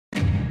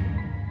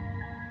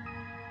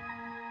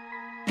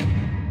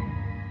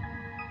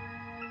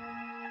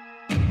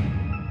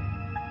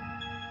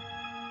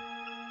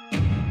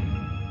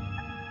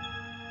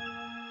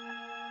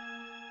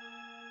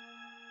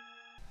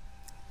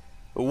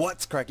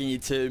What's cracking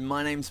YouTube?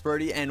 My name's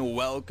Brodie and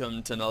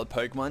welcome to another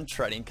Pokemon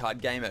trading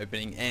card game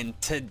opening,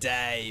 and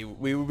today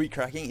we will be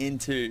cracking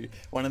into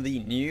one of the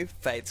new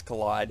Fates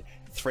Collide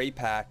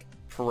 3-pack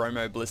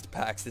promo blister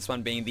packs, this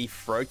one being the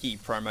Froakie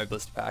promo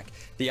blister pack.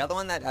 The other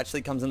one that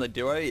actually comes in the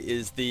duo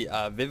is the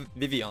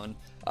Vivillon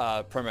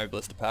promo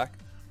blister pack.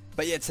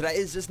 But yeah, today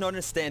is just not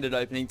a standard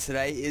opening.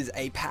 Today is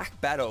a pack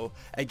battle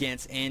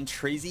against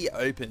Antreezy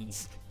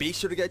Opens. Be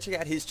sure to go check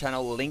out his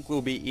channel. Link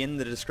will be in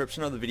the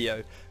description of the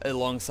video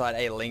alongside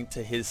a link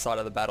to his side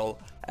of the battle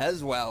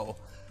as well.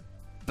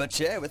 But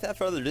yeah, without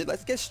further ado,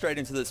 let's get straight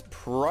into this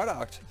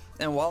product.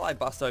 And while I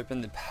bust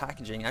open the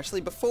packaging,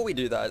 actually before we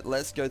do that,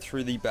 let's go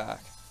through the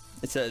back.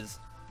 It says,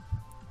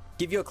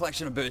 give your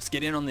collection a boost.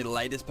 Get in on the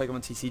latest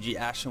Pokemon TCG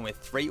action with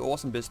 3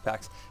 awesome boost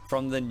packs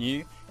from the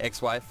new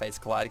XY Fates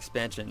Collide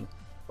expansion.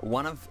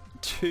 One of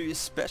 2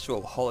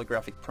 special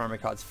holographic promo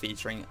cards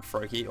featuring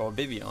Froakie or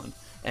Vivillon,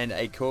 and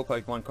a cool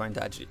Pokemon coin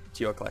to add to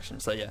your collection.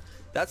 So yeah,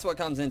 that's what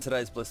comes in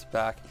today's blister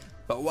pack.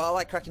 But while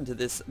I crack into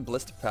this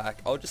blister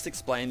pack, I'll just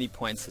explain the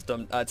point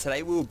system.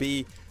 Today will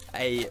be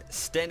a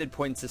standard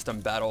point system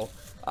battle.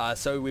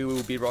 So we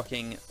will be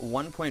rocking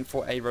 1 point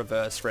for a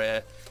reverse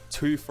rare,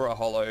 2 for a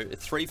holo,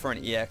 3 for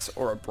an EX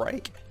or a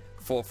break,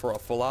 4 for a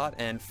full art,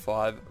 and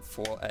 5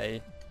 for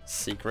a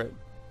secret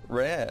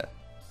rare.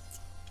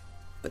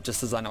 But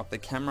just as I knock the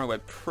camera, we're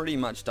pretty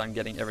much done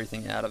getting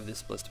everything out of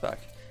this blister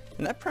pack.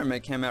 And that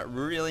promo came out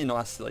really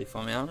nicely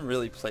for me. I'm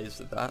really pleased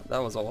with that.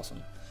 That was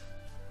awesome.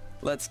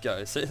 Let's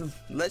go. So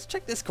let's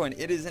check this coin.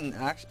 It is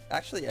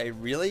actually a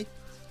really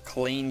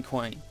clean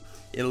coin.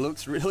 It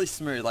looks really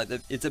smooth. Like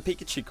it's a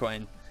Pikachu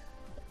coin.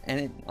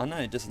 And I don't know,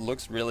 it just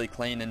looks really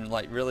clean and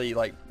really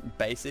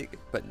basic,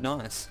 but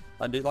nice.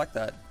 I do like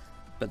that.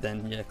 But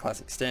then yeah,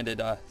 classic standard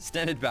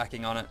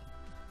backing on it.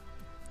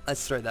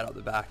 Let's throw that up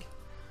the back.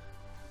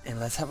 And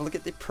let's have a look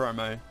at the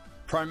promo.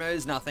 Promo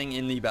is nothing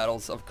in the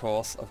battles, of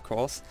course.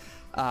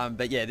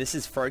 But yeah, this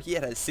is Froakie.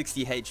 It has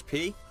 60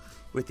 HP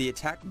with the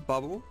attack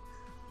bubble,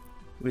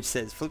 which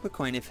says flip a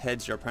coin if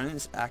heads. Your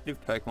opponent's active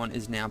Pokemon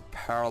is now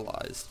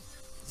paralyzed.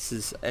 This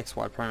is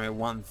XY promo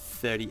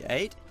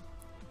 138.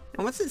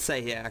 And what's it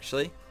say here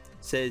actually? It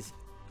says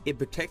it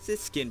protects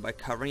its skin by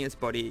covering its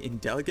body in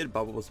delicate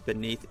bubbles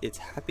beneath its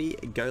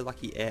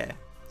happy-go-lucky air.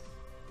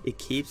 It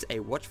keeps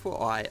a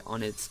watchful eye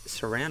on its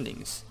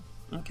surroundings.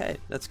 Okay,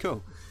 that's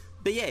cool.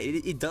 But yeah,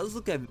 it does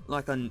look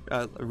like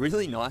a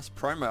really nice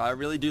promo. I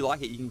really do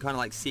like it. You can kind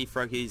of see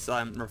Froakie's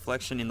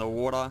reflection in the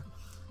water.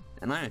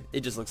 And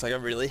it just looks like a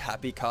really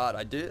happy card.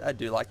 I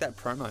do like that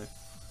promo.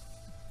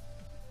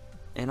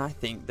 And I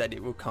think that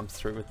it will come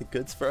through with the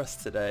goods for us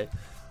today.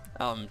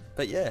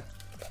 But yeah,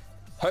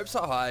 hopes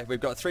are high.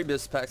 We've got 3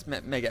 booster packs,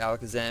 Mega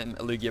Alakazam,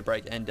 Lugia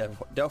Break, and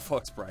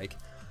Delphox Break.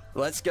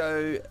 Let's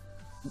go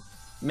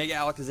Mega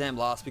Alakazam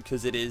last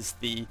because it is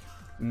the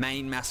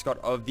main mascot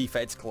of the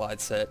Fates Collide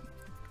set.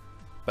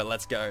 But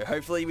let's go.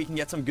 Hopefully we can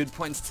get some good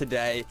points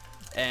today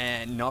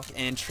and knock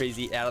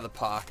Antreezy out of the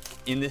park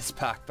in this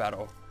pack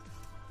battle.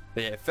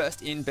 But yeah,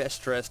 first in,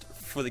 best dressed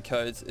for the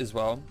codes as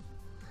well.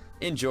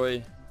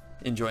 Enjoy.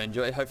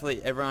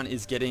 Hopefully everyone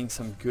is getting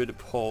some good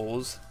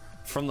pulls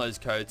from those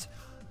codes.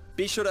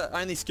 Be sure to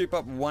only scoop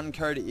up 1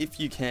 code if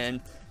you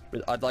can,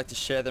 but I'd like to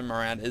share them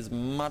around as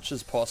much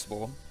as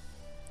possible.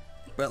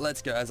 But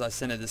let's go. As I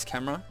center this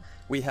camera,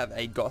 we have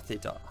a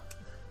Gothita,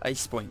 a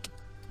Spoink,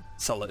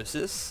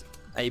 Solosis,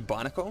 a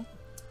Barnacle,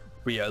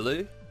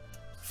 Riolu,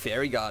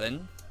 Fairy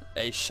Garden,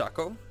 a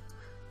Shuckle,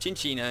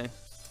 Chinchino.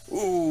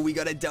 Ooh, we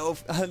got a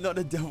not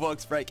a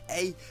Delphox break,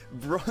 a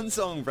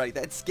Bronzong break.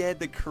 That scared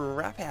the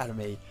crap out of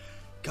me.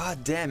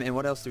 God damn, and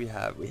what else do we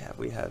have?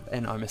 We have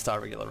an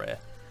Omastar regular rare.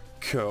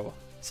 Cool.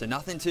 So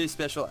nothing too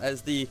special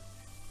as the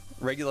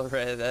regular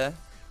rare there,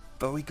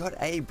 but we got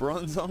a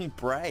Bronzong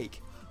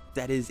break.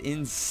 That is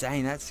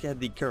insane. That scared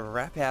the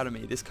crap out of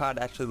me. This card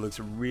actually looks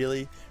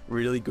really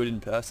good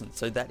in person.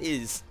 So that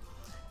is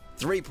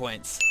 3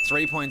 points.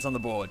 3 points on the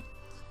board.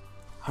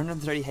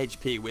 130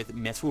 HP with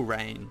Metal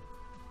Rain.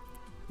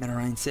 Metal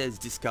Rain says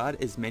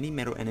discard as many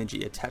metal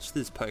energy attached to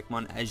this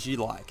Pokemon as you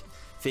like.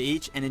 For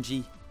each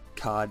energy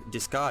card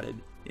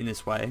discarded in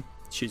this way,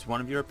 choose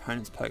one of your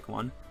opponent's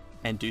Pokemon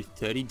and do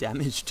 30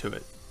 damage to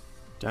it.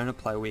 Don't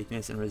apply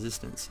weakness and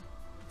resistance.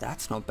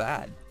 That's not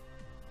bad.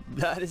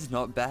 That is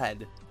not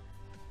bad.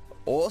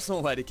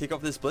 Awesome way to kick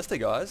off this blister,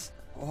 guys.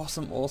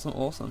 Awesome.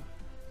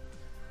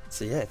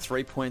 So yeah,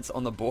 3 points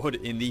on the board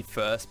in the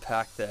first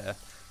pack there.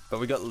 But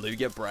we got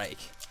Lugia Break.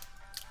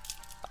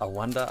 I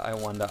wonder.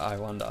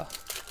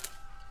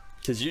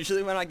 Because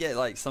usually when I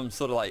get some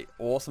sort of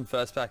awesome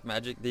first pack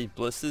magic, these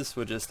blisters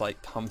will just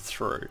come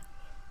through.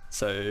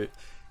 So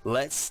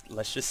let's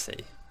just see.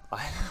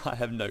 I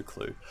have no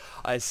clue.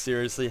 I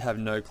seriously have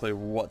no clue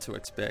what to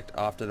expect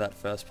after that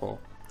first pull.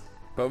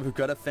 But we've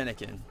got a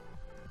Fennekin,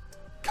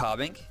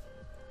 Carbink,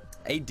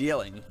 a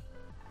Dealing,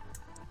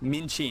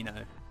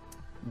 Minchino,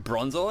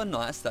 Bronzor,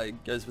 nice,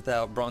 that goes with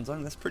our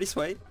Bronzong, that's pretty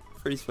sweet.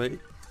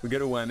 We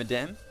got a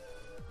Wormadam,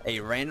 a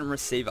Random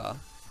Receiver,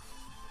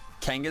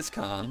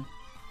 Kangaskhan,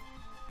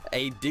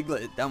 a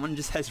Diglett. That one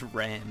just has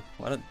Ram.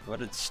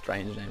 What a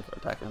strange name for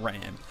attack,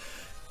 Ram.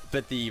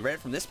 But the rare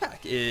from this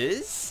pack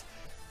is...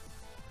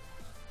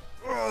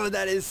 Oh,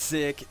 that is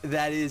sick.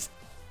 That is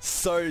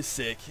so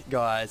sick,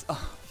 guys.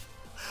 Oh,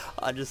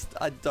 I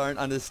don't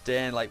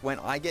understand. Like, when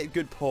I get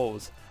good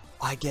pulls,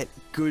 I get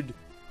good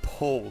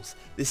pulls.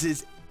 This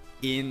is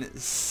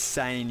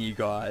insane, you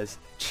guys.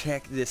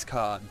 Check this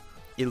card.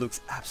 It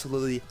looks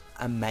absolutely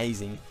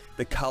amazing.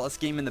 The color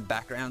scheme in the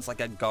background is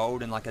like a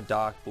gold and like a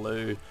dark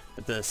blue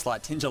with the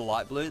slight tinge of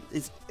light blue.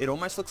 It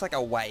almost looks like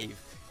a wave.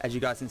 As you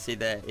guys can see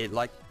there, it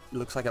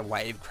looks like a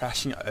wave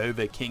crashing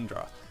over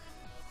Kingdra.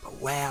 But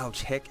wow,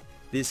 check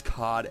this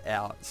card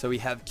out. So we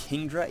have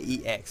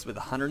Kingdra EX with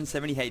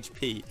 170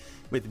 HP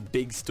with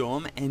Big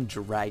Storm and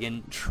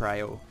Dragon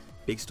Trail.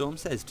 Big Storm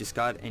says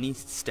discard any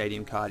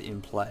stadium card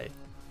in play.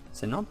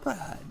 So not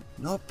bad,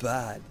 not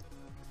bad.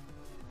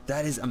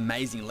 That is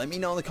amazing. Let me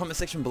know in the comment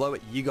section below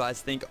what you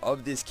guys think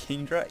of this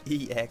Kingdra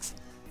EX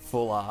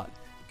full art.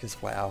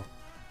 Because wow,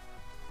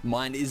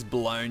 mind is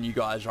blown, you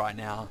guys, right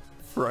now.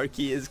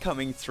 Froakie is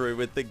coming through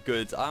with the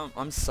goods.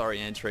 I'm sorry,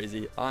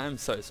 Antreezy. I am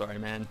so sorry,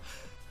 man.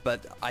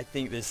 But I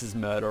think this is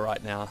murder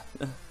right now.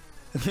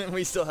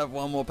 We still have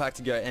one more pack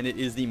to go, and it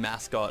is the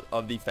mascot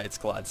of the Fates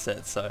Collide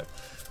set. So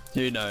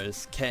who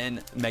knows?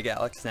 Can Mega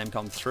Alakazam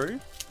come through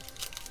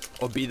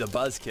or be the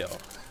buzzkill?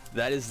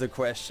 That is the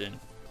question.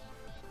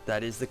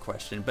 That is the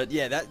question. But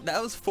yeah,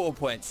 that was 4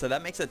 points. So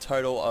that makes a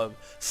total of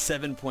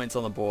 7 points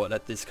on the board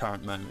at this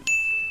current moment.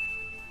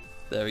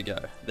 There we go.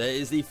 There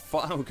is the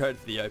final code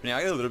for the opening.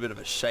 I got a little bit of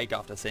a shake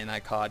after seeing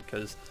that card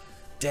because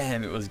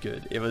damn, it was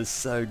good. It was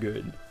so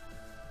good.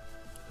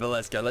 But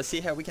let's go. Let's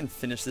see how we can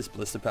finish this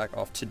blister pack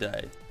off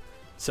today.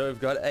 So we've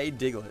got a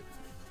Diglett,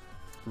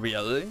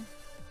 Riolu,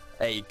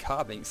 a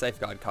Carving,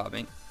 Safeguard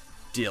Carving,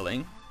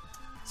 Dealing,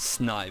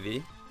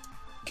 Snivy,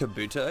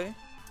 Kabuto,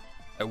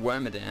 a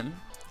Wormadam,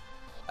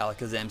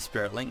 Alakazam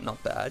Spirit Link,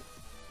 not bad,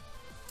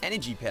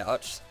 Energy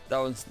Pouch, that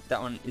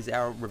one is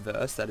our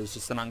reverse, that is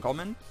just an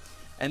uncommon.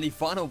 And the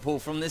final pull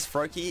from this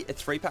Froakie, a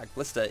 3-pack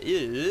blister,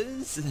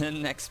 is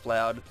an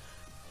Exploud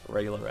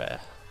regular rare.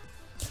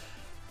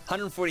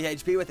 140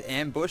 HP with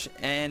Ambush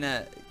and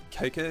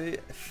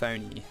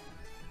Cacophony.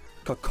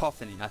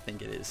 Cacophony, I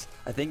think it is.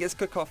 I think it's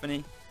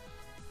Cacophony,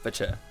 but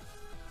yeah.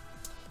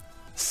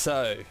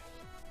 So,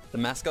 the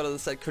mascot of the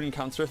set couldn't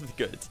come through with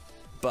the goods,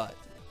 but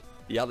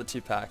the other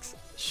 2 packs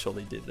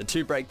surely did. The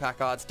 2 break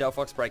pack arts,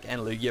 Delphox break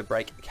and Lugia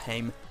break,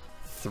 came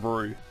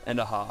through and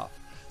a half.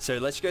 So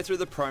let's go through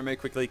the promo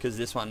quickly because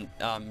this one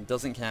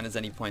doesn't count as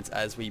any points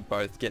as we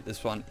both get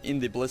this one in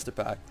the blister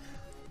pack.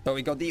 But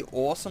we got the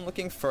awesome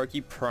looking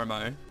Froakie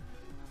promo.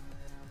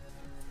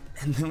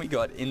 And then we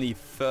got in the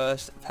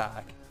first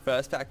pack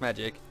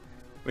magic,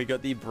 we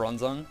got the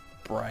Bronzong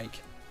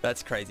break.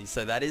 That's crazy.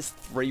 So that is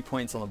 3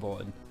 points on the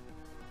board.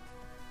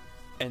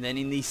 And then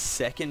in the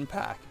second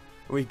pack,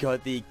 we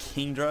got the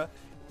Kingdra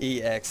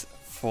EX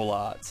full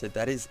art. So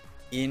that is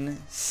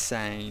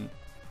insane.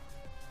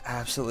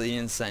 Absolutely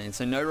insane.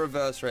 So no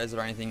reverse rares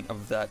or anything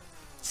of that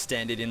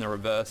standard in the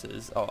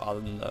reverses. Oh,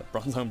 other than the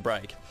Bronzong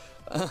break.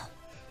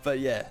 But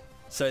yeah.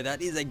 So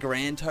that is a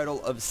grand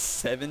total of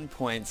 7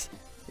 points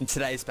in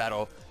today's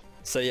battle.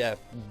 So yeah,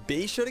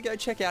 be sure to go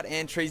check out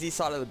Antreezy's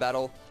side of the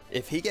battle.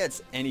 If he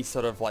gets any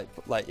sort of like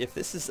if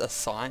this is a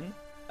sign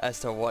as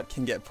to what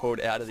can get pulled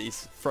out of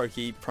these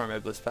Froakie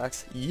promo bliss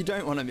packs, you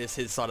don't want to miss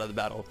his side of the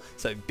battle.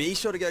 So be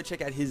sure to go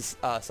check out his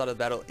side of the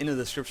battle in the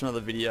description of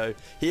the video.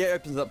 He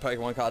opens up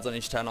Pokemon cards on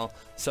his channel.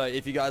 So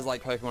if you guys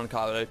like Pokemon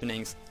card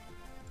openings,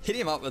 hit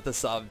him up with a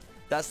sub.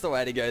 That's the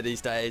way to go these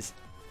days.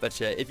 But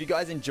yeah, if you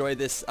guys enjoyed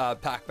this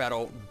pack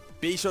battle,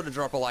 be sure to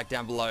drop a like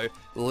down below.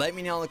 Let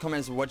me know in the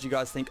comments what you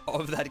guys think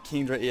of that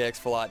Kingdra EX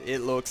full art.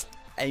 It looks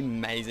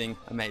amazing,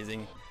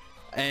 amazing.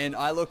 And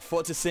I look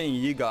forward to seeing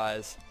you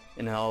guys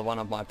in another one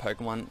of my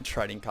Pokemon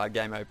trading card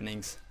game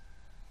openings.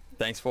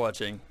 Thanks for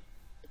watching.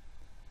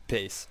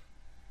 Peace.